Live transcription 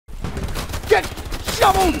Get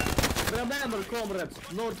shoveled! Remember, comrades,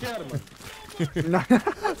 no German.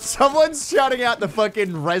 Someone's shouting out the fucking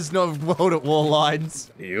Reznov World at War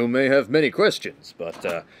lines. You may have many questions,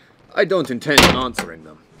 but I don't intend on answering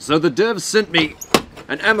them. So the devs sent me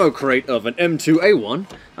an ammo crate of an M2A1,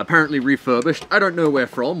 apparently refurbished. I don't know where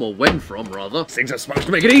from, or when from, rather. Things are supposed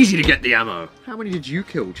to make it easy to get the ammo. How many did you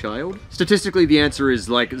kill, child? Statistically, the answer is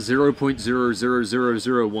like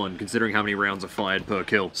 0.00001, considering how many rounds are fired per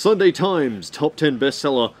kill. Sunday Times, top 10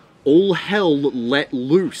 bestseller, All Hell Let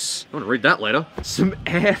Loose. I want to read that later. Some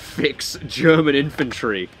airfix German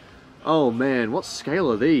infantry. Oh man, what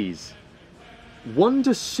scale are these? 1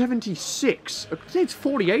 to 76. It's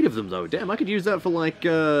 48 of them though. Damn, I could use that for like,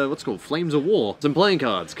 what's it called? Flames of War. Some playing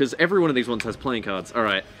cards, because every one of these ones has playing cards.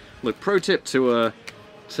 Alright, look, pro tip to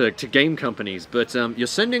game companies, but you're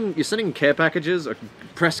sending care packages, or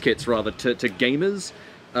press kits rather, to gamers.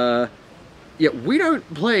 Yeah, we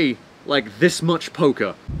don't play like this much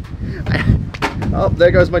poker. Oh, there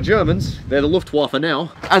goes my Germans. They're the Luftwaffe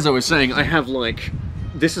now. As I was saying, I have like,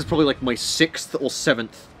 this is probably like my 6th or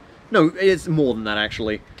 7th. No, it's more than that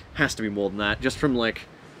actually. Has to be more than that, just from like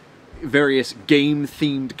various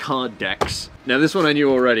game-themed card decks. Now this one I knew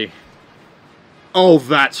already. Oh,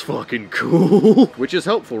 that's fucking cool! Which is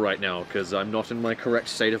helpful right now, because I'm not in my correct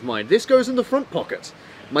state of mind. This goes in the front pocket.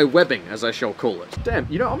 My webbing, as I shall call it. Damn,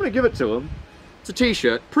 you know, I'm gonna give it to him. It's a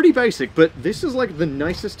t-shirt, pretty basic, but this is like the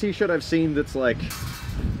nicest t-shirt I've seen that's like...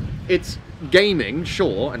 It's gaming,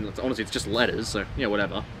 sure, and honestly it's just letters, so yeah,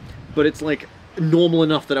 whatever. But it's like normal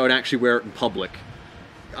enough that I would actually wear it in public.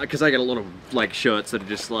 Because I get a lot of like shirts that are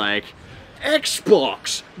just like,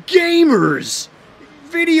 Xbox! Gamers!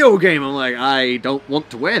 Video game! I'm like, I don't want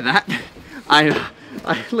to wear that. I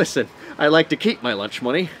listen, I like to keep my lunch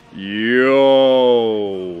money.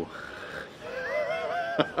 Yo!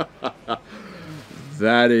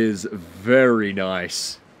 That is very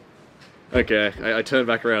nice. Okay, I turn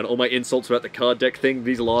back around. All my insults about the card deck thing,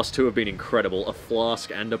 these last two have been incredible. A flask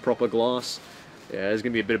and a proper glass. Yeah, there's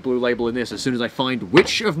gonna be a bit of Blue Label in this as soon as I find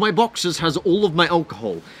which of my boxes has all of my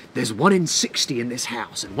alcohol. There's 1 in 60 in this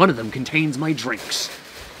house, and one of them contains my drinks.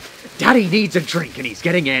 Daddy needs a drink and he's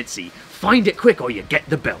getting antsy. Find it quick or you get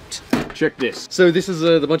the belt. Check this. So this is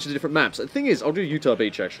the bunch of different maps. The thing is, I'll do Utah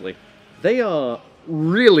Beach actually. They are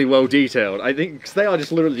really well detailed. I think they are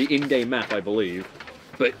just literally the in-game map, I believe.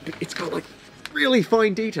 But it's got like really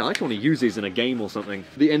fine detail. I actually want to use these in a game or something.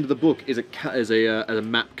 The end of the book is a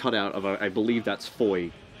map cutout of I believe that's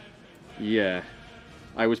Foy. Yeah.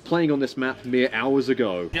 I was playing on this map mere hours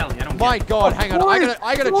ago. My god, hang on.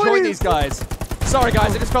 I gotta join these guys. Sorry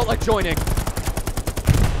guys, I just felt like joining.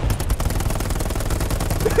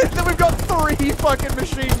 Then we've got 3 fucking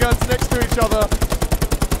machine guns next to each other.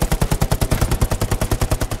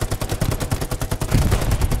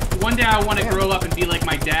 One day I want to grow up and be like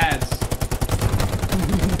my dad's.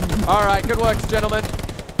 Alright, good work, gentlemen.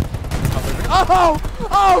 Oh!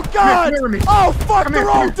 Oh, God! Oh, fuck, they're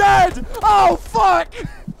all dead! Oh, fuck!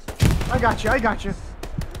 I got you.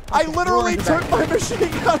 I literally took my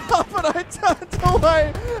machine gun up and I turned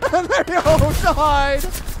away, and they all died!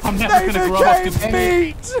 I'm never gonna grow up to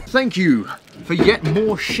meat! Thank you for yet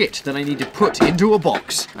more shit than I need to put into a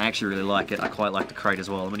box. I actually really like it. I quite like the crate as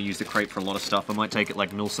well. I'm gonna use the crate for a lot of stuff. I might take it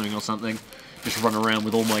like Milsing or something. Just run around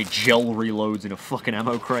with all my gel reloads in a fucking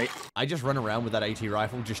ammo crate. I just run around with that AT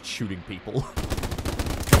rifle just shooting people.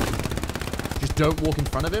 Just don't walk in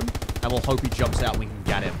front of him, and we'll hope he jumps out and we can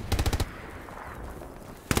get him.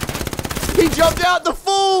 He jumped out, the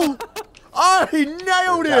fool! Oh, he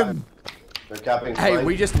nailed him! They're capping. Hey,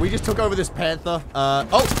 we just took over this Panther.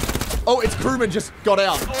 Oh, its crewman just got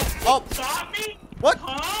out. Oh, Stop me? what?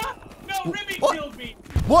 Huh? No, Rimmy killed me.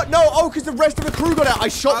 What? No, oh, because the rest of the crew got out. I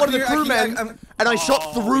shot one of the crewmen, and I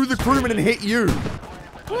shot through the crewman and hit you.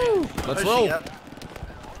 Woo. Let's roll.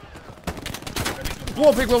 Come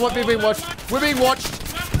on, people, we're being watched. We're being watched.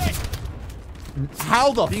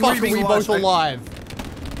 How the fuck are we both alive?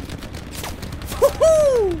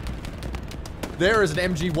 Woohoo! There is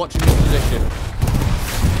an MG watching this position.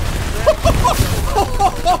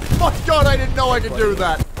 Oh my god, I didn't know I could do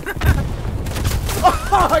that.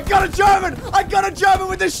 Oh, I got a German! I got a German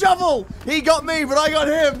with the shovel! He got me, but I got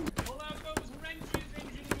him!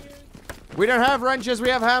 We don't have wrenches, we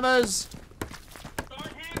have hammers.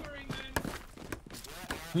 Start hammering,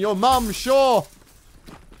 then. Your mum, sure.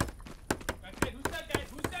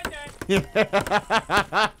 Who said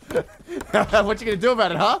that? What you gonna do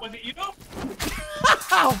about it, huh? Was it you?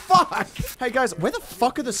 Oh, fuck! Hey, guys, where the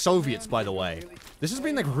fuck are the Soviets, by the way? This has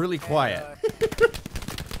been, like, really quiet.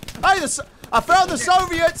 Hey, I found the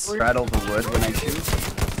Soviets! Rattle the wood when I shoot.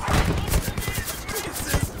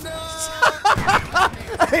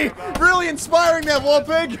 Hey, really inspiring there,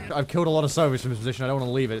 Warpig. I've killed a lot of Soviets from this position. I don't want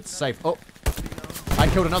to leave it. It's safe. Oh, I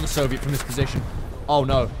killed another Soviet from this position. Oh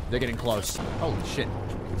no, they're getting close. Holy shit.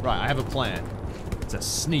 Right, I have a plan. It's a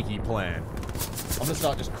sneaky plan. I'm gonna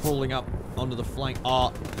start just crawling up onto the flank.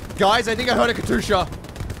 Guys, I think I heard a Katusha.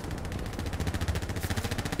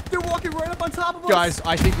 They're walking right up on top of us. Guys,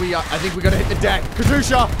 I think we gotta hit the deck.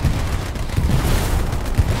 Katusha!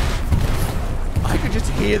 I could just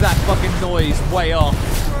hear that fucking noise way off.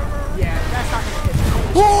 Yeah, that's not gonna hit me.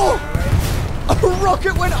 Oh! A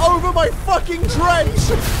rocket went over my fucking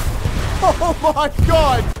trench! Oh my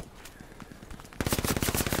god!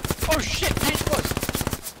 Oh shit, bitch was.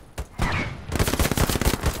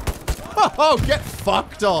 Oh, get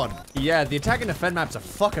fucked on! Yeah, the attack and defend maps are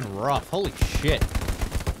fucking rough. Holy shit.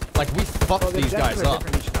 Like, we fucked these guys up.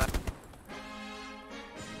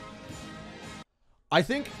 I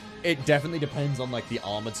think it definitely depends on, like, the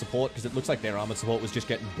armored support, because it looks like their armored support was just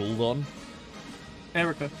getting bulled on.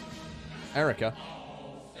 Erica.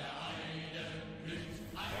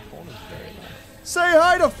 Say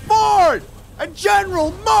hi to Ford! And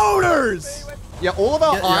General Motors! Yeah, all of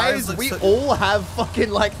our eyes, we all have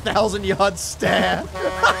fucking, like, 1,000-yard stare.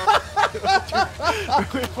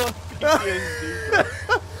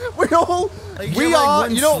 We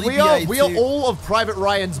are all of Private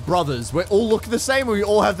Ryan's brothers. We all look the same and we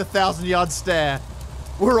all have the 1,000-yard stare.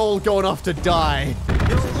 We're all going off to die.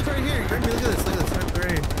 Yo, look right here. Look at this.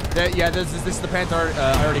 Right here. Yeah, this is the Panther.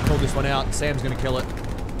 I already called this one out. Sam's gonna kill it.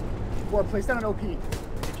 Or place down an OP, if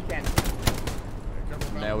you can.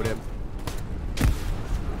 Nailed him.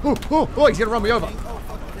 Oh, he's gonna run me over.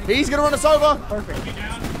 He's gonna run us over. Perfect. OP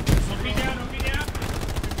down.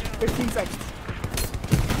 15 seconds.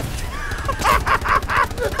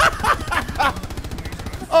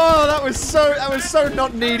 Oh, that was so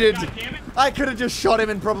not needed. I could have just shot him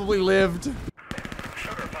and probably lived.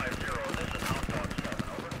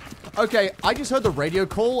 Okay, I just heard the radio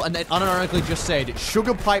call and it unironically just said,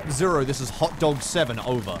 Sugar Pipe 0, this is Hot Dog 7,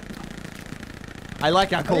 over. I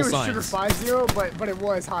like our call signs. It was Sugar 5-0, but it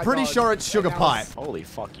was Hot Pretty Dog. sure it's Sugar Pipe. Holy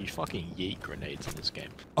fuck, you fucking yeet grenades in this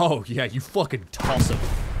game. Oh, yeah, you fucking toss them.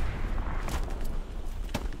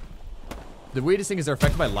 The weirdest thing is they're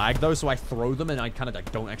affected by lag, though, so I throw them and I kind of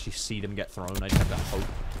like, don't actually see them get thrown. I just have to hope.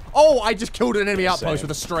 Oh, I just killed an enemy outpost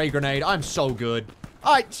with a stray grenade. I'm so good.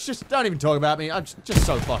 Just don't even talk about me. I'm just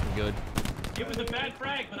so fucking good. It was a bad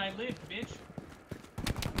frag, but I lived, bitch.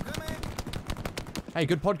 Hey,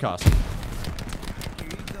 good podcast.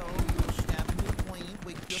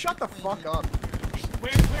 Shut the fuck up.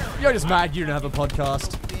 Where You're just mad you didn't have a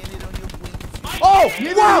podcast. Oh,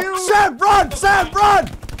 wow! Sam, run! Sam, run!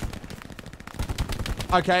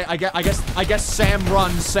 Okay, I guess Sam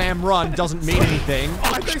run doesn't mean anything.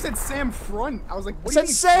 I thought you said Sam front. I was like, what It do you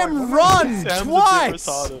said mean Sam front? run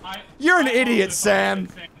twice! You're an idiot, Sam.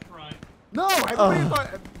 No, I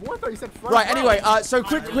thought you said front. Right, anyway, so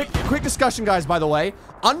quick discussion, guys, by the way.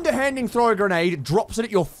 Underhanding throw a grenade, drops it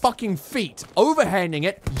at your fucking feet. Overhanding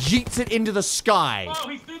it, yeets it into the sky. Oh,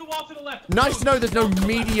 he's through the wall to the left. Nice to know there's no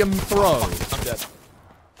medium throw. I'm dead.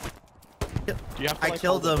 Do you have to, like, I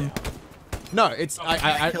killed him. No, it's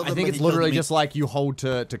I think it's literally just like you hold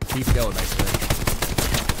to keep it going, basically.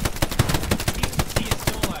 He is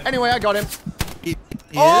still alive. Anyway, I got him.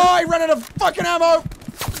 Oh, I ran out of fucking ammo!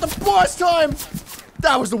 The worst time!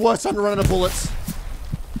 That was the worst time to run out of bullets.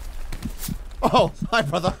 Oh, hi,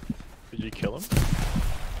 brother. Did you kill him?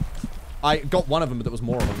 I got one of them, but there was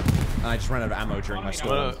more of them. And I just ran out of ammo during my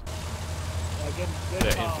storm. The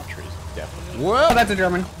infantry, definitely. Well, That's a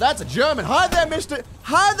German. That's a German. Hi there, Mr.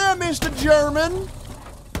 German.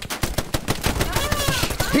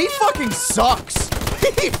 He fucking sucks.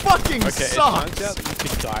 He fucking sucks. It turns out that you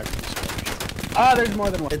can die from this. There's more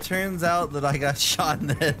than one. It turns out that I got shot in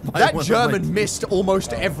the head by That one German of my missed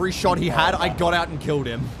almost every shot he had. I got out and killed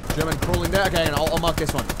him. German crawling there. Okay, and I'll mark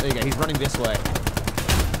this one. There you go. He's running this way.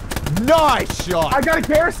 Nice shot. I got a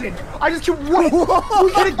garrison. I just killed one.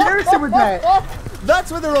 We got a garrison with that.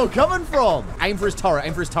 That's where they're all coming from. Aim for his turret.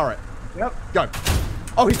 Aim for his turret. Yep. Go.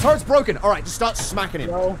 Oh, his turret's broken. All right, just start smacking him.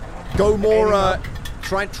 Go more.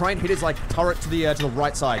 Try and hit his like turret to the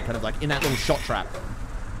right side, kind of like in that little shot trap.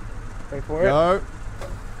 Wait for Go. it.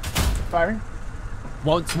 Firing.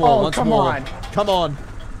 Once more. Oh, once come more. on. Come on.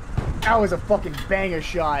 That was a fucking banger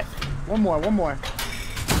shot. One more.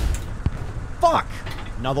 Fuck.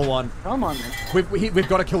 Another one. Come on, man. We've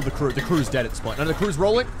got to kill the crew. The crew's dead at this point. No, the crew's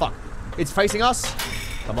rolling. Fuck. It's facing us.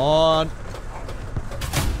 Come on.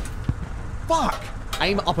 Fuck.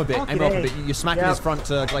 Aim up a bit. Okay. Aim up a bit. You're smacking his front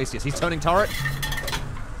glaciers. He's turning turret.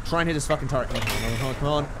 Try and hit his fucking turret. Come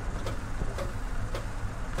on.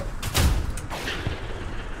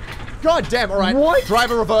 God damn, alright. What?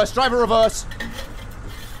 Driver reverse, driver reverse.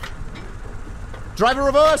 Driver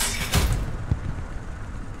reverse.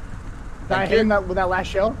 Did I hit him with that last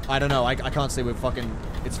shell? I don't know, I can't see,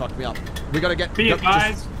 it's fucked me up. We gotta get... Be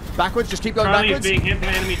advised. Backwards, just keep going Charlie backwards. is being hit by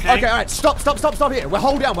enemy tank. Okay, alright, stop here. We're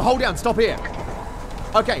hold down, stop here.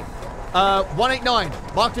 Okay, 189,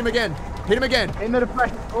 marked him again. Hit him again. In the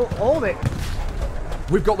depression. Oh, hold it.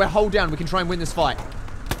 We're hold down, we can try and win this fight.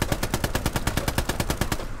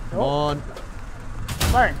 Come on.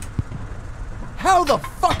 Firing. How the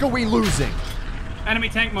fuck are we losing? Enemy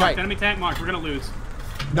tank marked, Right. enemy tank marked. We're gonna lose.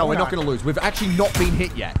 No, we're not gonna lose. We've actually not been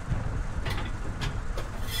hit yet.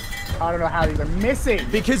 I don't know how these are missing.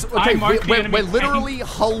 Because, okay, marked the we're enemy literally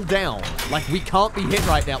hull down. Like, we can't be hit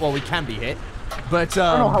right now. Well, we can be hit. But,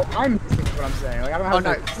 I don't know how I'm missing is what I'm saying. Like, I don't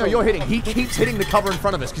know how no, you're hitting. He keeps hitting the cover in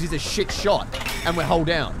front of us because he's a shit shot. And we're hull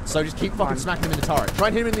down. So just keep fucking smacking him in the turret. Try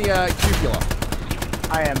and hit him in the cupola.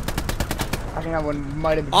 I am. I think that one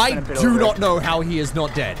might have been I a bit do over. not know how he is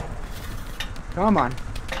not dead. Come on.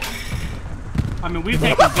 I mean, we've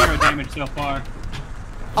taken 0 damage so far.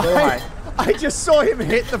 I just saw him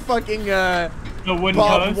hit the fucking The wooden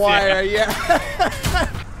barbed post, wire, yeah.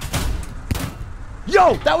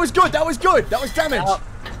 Yo, that was good, that was damage.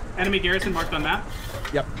 Enemy garrison marked on map.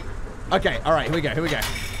 Yep. Okay, alright, here we go.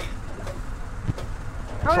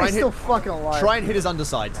 How are they still fucking alive? Try and hit his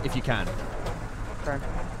undersides if you can. Okay.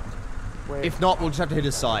 Wait. If not, we'll just have to hit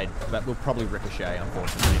his side, but we'll probably ricochet,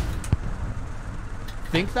 unfortunately.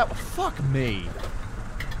 Think that... Fuck me.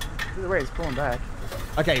 Either way, he's pulling back.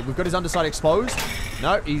 Okay, we've got his underside exposed.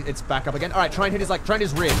 No, it's back up again. Alright, try and hit his, try and hit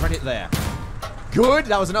his rear. Try and hit there. Good,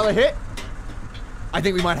 that was another hit. I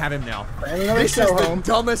think we might have him now. This is the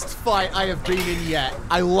dumbest fight I have been in yet.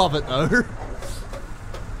 I love it, though.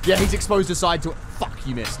 Yeah, he's exposed his side to it. Fuck,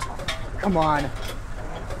 you missed. Come on.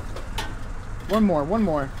 One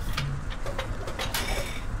more.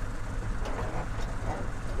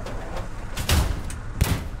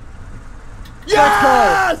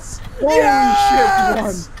 Yes! Holy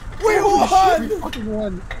Yes! shit, we won! We won! We fucking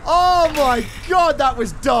won. Oh my god, that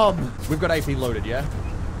was dumb! We've got AP loaded, yeah?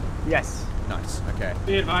 Yes. Nice, okay.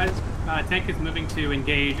 Be advised, tank is moving to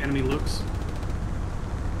engage enemy looks.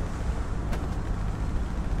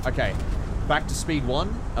 Okay, back to speed 1,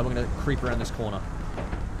 and we're gonna creep around this corner.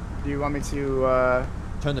 Do you want me to,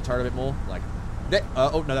 Turn the turret a bit more, like...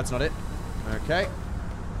 oh, no, that's not it. Okay.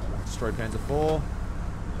 Destroy Panzer 4.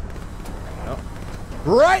 No.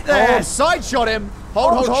 Right there! Oh. Side shot him!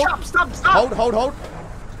 Hold. Stop! Hold.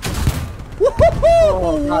 Woohoo!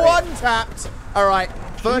 Oh, got it. One tapped! Alright,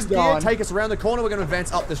 first gear, gone. take us around the corner, we're gonna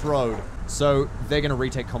advance up this road. So, they're gonna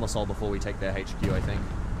retake Commissol before we take their HQ, I think.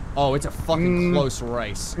 Oh, it's a fucking close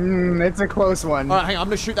race. It's a close one. Alright, hang on, I'm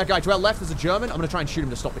gonna shoot that guy. To our left, there's a German. I'm gonna try and shoot him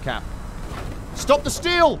to stop the cap. Stop the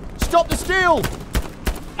steal! Stop the steal!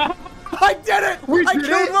 I did it! I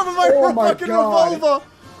killed him with my fucking revolver!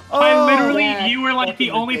 I literally, man. you were like the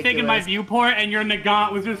Fucking only thing in my ridiculous. viewport, and your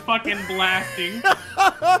Nagant was just fucking blasting.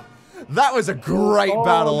 That was a great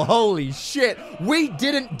battle. Holy shit. We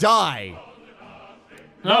didn't die.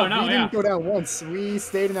 No, we didn't go down once. We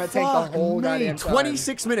stayed in that tank the whole goddamn time.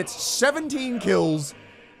 26 minutes, 17 kills.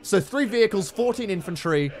 So 3 vehicles, 14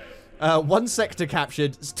 infantry, 1 sector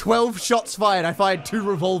captured, 12 shots fired. I fired 2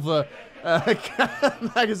 revolver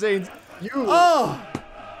magazines.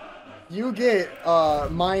 You get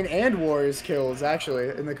mine and War's kills, actually,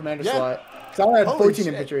 in the commander Yeah. slot. So I had Holy 14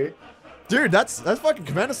 shit. infantry. Dude, that's fucking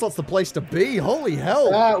commander slot's the place to be. Holy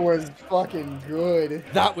hell. That was fucking good.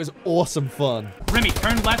 That was awesome fun. Rimmy,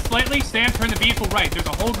 turn left slightly. Sam, turn the vehicle right. There's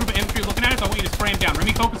a whole group of infantry looking at us. I want you to spray them down.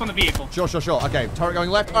 Rimmy, focus on the vehicle. Sure. Okay, turret going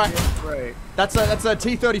left. All right. Right. That's a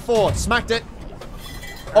T-34. Smacked it.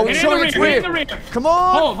 Oh, Hit it's in the showing its rear, hit rear. in the rear. Come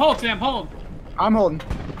on. Hold, Sam, hold. I'm holding.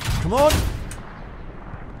 Come on.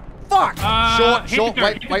 Fuck. Hit the Short. dirt,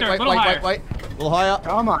 Wait. hit the dirt, a little higher. A little higher.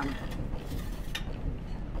 Come on.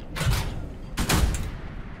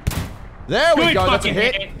 There we Good go. That's a fucking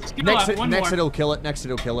hit. hit. Skill Next up, hit, one next more. hit will kill it. Next hit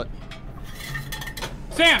will kill it.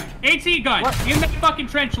 Sam, AT gun. What? In that fucking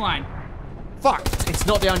trench line. Fuck. It's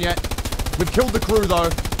not down yet. We've killed the crew though.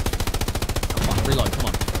 Come on, reload. Come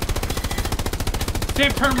on.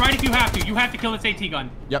 Sam, turn right if you have to. You have to kill this AT gun.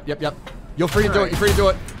 Yep. You're free to do it. You're free to do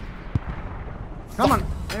it. Come on.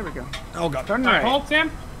 There we go. Oh god. Turn All right, right. hold, Sam.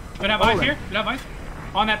 Good have eyes here. Good have eyes.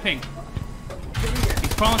 On that ping.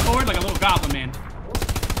 He's crawling forward like a little goblin man.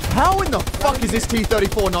 How in the fuck is this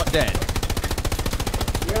T-34 not dead?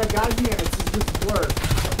 Yeah, goddamn, it's just blur.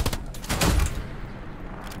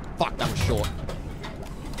 Fuck, that was short.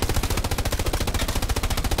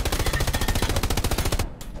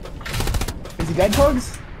 Is he dead,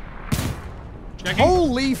 Pugs? Checking.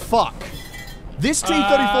 Holy fuck. This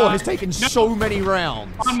T-34 has taken so many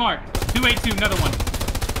rounds. On mark. 282, another one.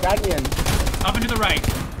 Got in. Up and to the right.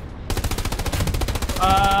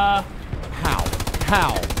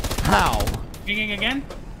 How? Pinging again.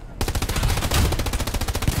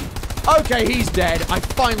 Okay, he's dead. I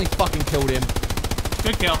finally fucking killed him.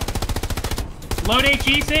 Good kill. Load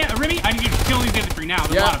HE, Rimmy. I need you to kill these infantry now.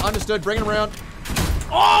 Yeah, understood. Bring him around.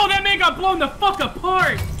 Oh, that man got blown the fuck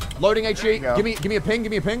apart. Loading HE. Give me a ping. Give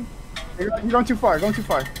me a ping. You're going too far. Going too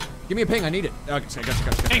far. Give me a ping. I need it. Okay,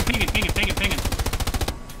 gotcha. Ping it.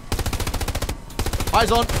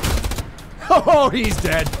 Eyes on. Oh, he's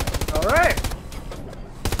dead. All right.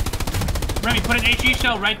 Remy, put an HE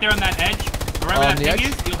shell right there on that edge. Or right where that ping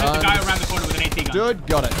is. You'll hit the guy around the corner with an AT gun. Good,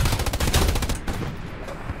 got it.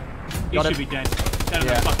 He should be dead. Dead on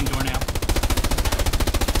that fucking door now.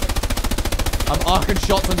 I'm arcing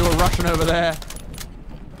shots into a Russian over there.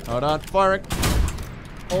 Hold on, firing.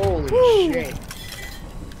 Holy shit.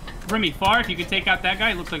 Remy, far, if you could take out that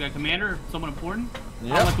guy, he looks like a commander or someone important.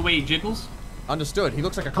 Yep. I don't like the way he jiggles. Understood. He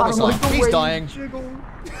looks like a commissar. He's dying.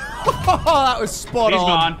 That was spot on. He's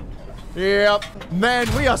gone. Yep. Man,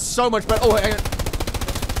 we are so much better. Oh, hang on.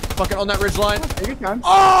 Fucking on that ridgeline.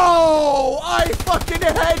 Oh! I fucking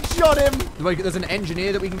headshot him! Wait, there's an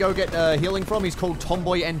engineer that we can go get healing from. He's called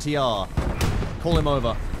Tomboy NTR. Call him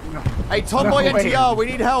over. No. Hey, Tomboy NTR, we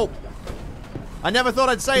need help. I never thought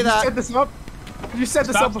I'd say that. Set this up. You set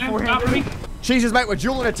this up beforehand. Jesus, mate, we're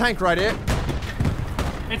dueling a tank right here.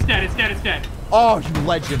 It's dead. Oh, you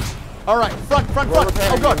legend. All right, front.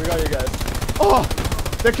 Oh, God. We got you guys. Oh,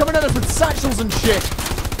 they're coming at us with satchels and shit.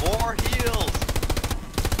 More heals.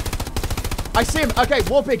 I see him. Okay,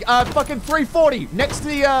 Warpig, fucking 340. Next to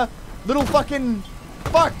the, little fucking...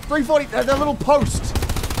 Fuck, 340, the little post.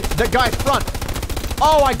 The guy front.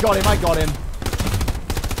 Oh, I got him.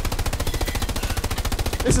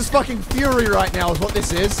 This is fucking fury right now is what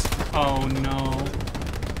this is. Oh, no.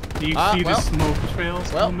 Do you see the smoke trails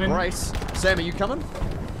coming? Bryce. Sam, are you coming?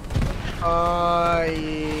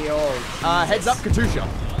 Heads up, Katusha.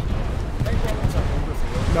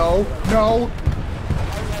 No.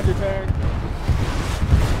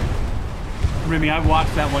 Remy, I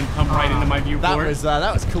watched that one come right into my viewport.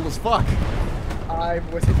 That was cool as fuck. I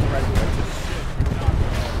was hitting the right direction.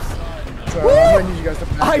 So Woo! I'm gonna need you guys to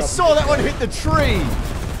back I up. saw that one hit the tree.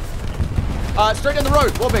 Straight down the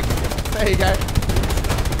road, Warpig. There you go.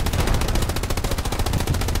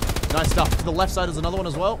 Nice stuff. To the left side is another one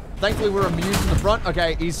as well. Thankfully, we're immune from the front.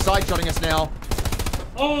 Okay, he's side-shotting us now.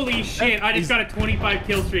 Holy shit, I just got a 25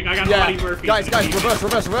 kill streak. I got Buddy Murphy. Guys,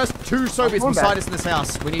 reverse. 2 Soviets beside us in this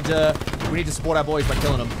house. We need to support our boys by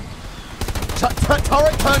killing them. Turret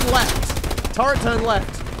turn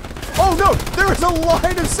left. Oh no, there is a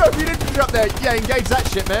line of Soviet infantry up there. Yeah, engage that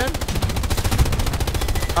shit, man.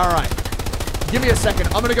 All right, give me a second.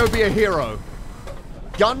 I'm gonna go be a hero.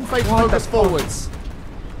 Gun face focus forwards.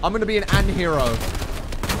 I'm gonna be an hero.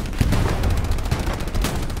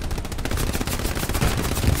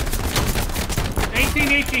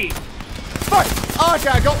 Fuck! Oh, okay,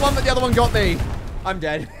 I got one, but the other one got me. I'm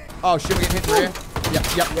dead. Oh shit, we're getting hit in the rear. Yep.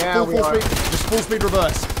 Yeah, full speed. Just full speed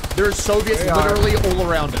reverse. There is Soviets literally all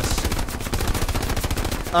around us.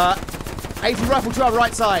 80 rifle to our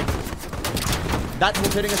right side. That's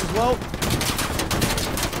what's hitting us as well.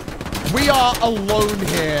 We are alone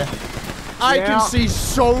here. I can see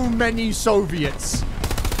so many Soviets.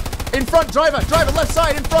 In front, driver, left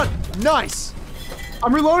side, in front. Nice.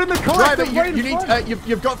 I'm reloading the car. Driver,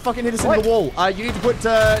 you've got fucking hit us into the wall. You need to put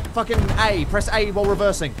fucking A. Press A while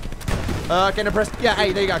reversing. Okay, now press,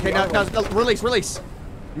 A, there you go. Okay, now release.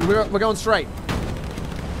 We're going straight.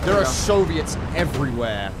 There are Soviets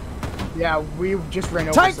everywhere. Yeah, we just ran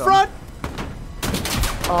over Tank some. front!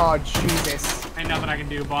 Oh, Jesus. Ain't nothing I can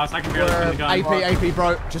do, boss. I can barely spin the gun. AP,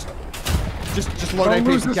 bro. Just load Don't AP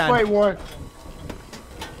lose if you this can. fight, war.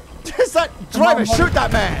 Is that driver? Shoot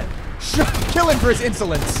that man! Kill him for his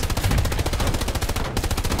insolence.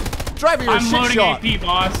 Driver, you're a shit shot. I'm loading AP,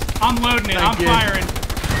 boss. I'm loading it. I'm firing.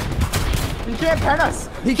 He can't pen us.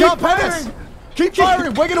 He can't pen us. Keep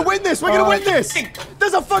firing. We're gonna win this.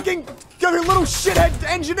 There's a fucking little shithead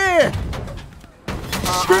engineer.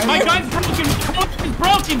 My gun's broken. My gun is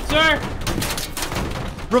broken, sir.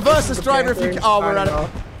 Reverse this driver if you can. Oh, we're at it.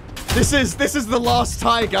 This is the last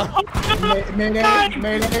tiger.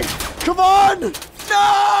 Mayday. Come on!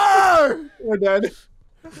 No! We're dead.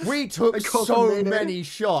 We took so many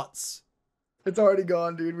shots. It's already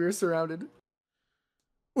gone, dude. We were surrounded.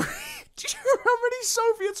 Do you know how many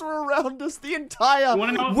Soviets were around us? The entire... You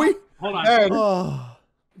wanna know hold on. Oh.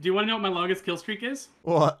 Do you want to know what my longest kill streak is?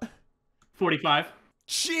 What? 45.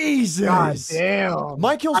 Jesus. God damn.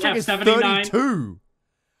 My kill I streak have is 79. 32.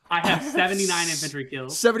 I have 79 infantry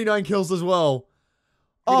kills. 79 kills as well.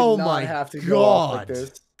 We did Oh not my have to go off like god.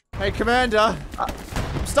 this. Hey, Commander.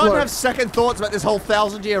 I'm starting to have second thoughts about this whole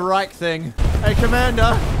 1,000-year Reich thing. Hey,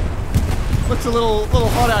 Commander. Looks a little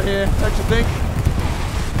hot out here, don't you think?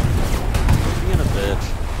 Being a bitch.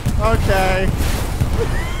 Okay.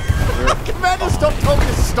 Commander, stop telling me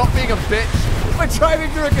to stop being a bitch. We're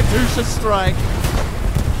driving through a Katusha strike.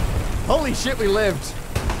 Holy shit, we lived.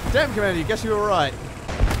 Damn, Commander, you guess you were right.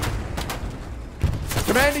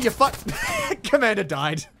 Commander, you Commander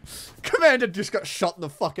died. Commander just got shot in the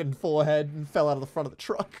fucking forehead and fell out of the front of the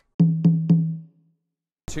truck.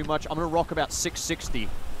 Too much. I'm gonna rock about 660.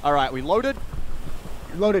 Alright, we loaded?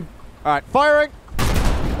 Loaded. Alright, firing!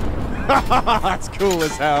 That's cool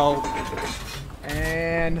as hell.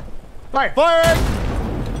 And fire. Firing!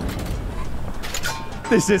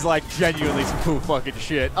 This is like genuinely some cool fucking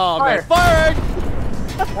shit. Oh man, firing!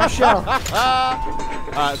 Last shell.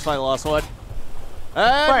 Alright, let's find the last one.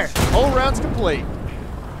 And Fire. all rounds complete.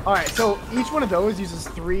 Alright, so each one of those uses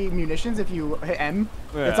 3 munitions if you hit M.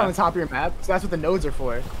 It's Yeah. on the top of your map, so that's what the nodes are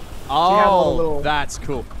for. Oh, have all the little- that's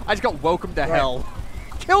cool. I just got welcome to hell.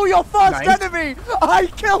 Kill your first enemy! I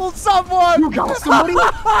killed someone! You got somebody?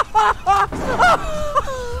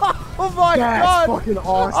 Oh my That's god! fucking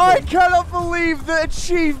awesome. I cannot believe the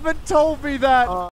achievement told me that!